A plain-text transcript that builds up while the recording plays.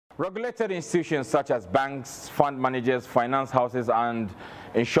Regulated institutions such as banks, fund managers, finance houses, and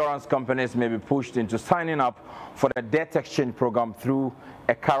insurance companies may be pushed into signing up for the debt exchange program through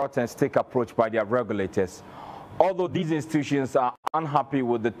a carrot and stick approach by their regulators. Although these institutions are unhappy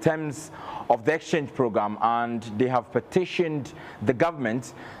with the terms of the exchange program and they have petitioned the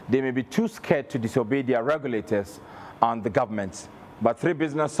government, they may be too scared to disobey their regulators and the government. But three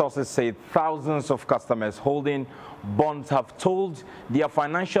business sources say thousands of customers holding bonds have told their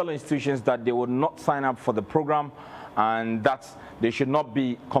financial institutions that they would not sign up for the program and that they should not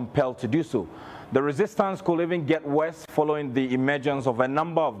be compelled to do so. The resistance could even get worse following the emergence of a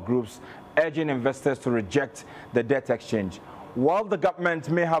number of groups urging investors to reject the debt exchange. While the government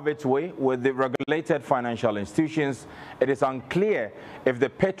may have its way with the regulated financial institutions, it is unclear if the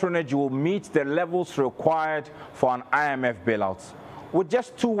patronage will meet the levels required for an IMF bailout. With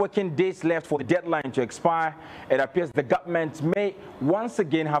just 2 working days left for the deadline to expire, it appears the government may once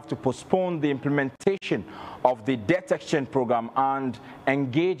again have to postpone the implementation of the debt exchange program and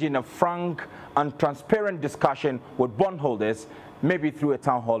engage in a frank and transparent discussion with bondholders, maybe through a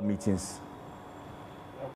town hall meetings.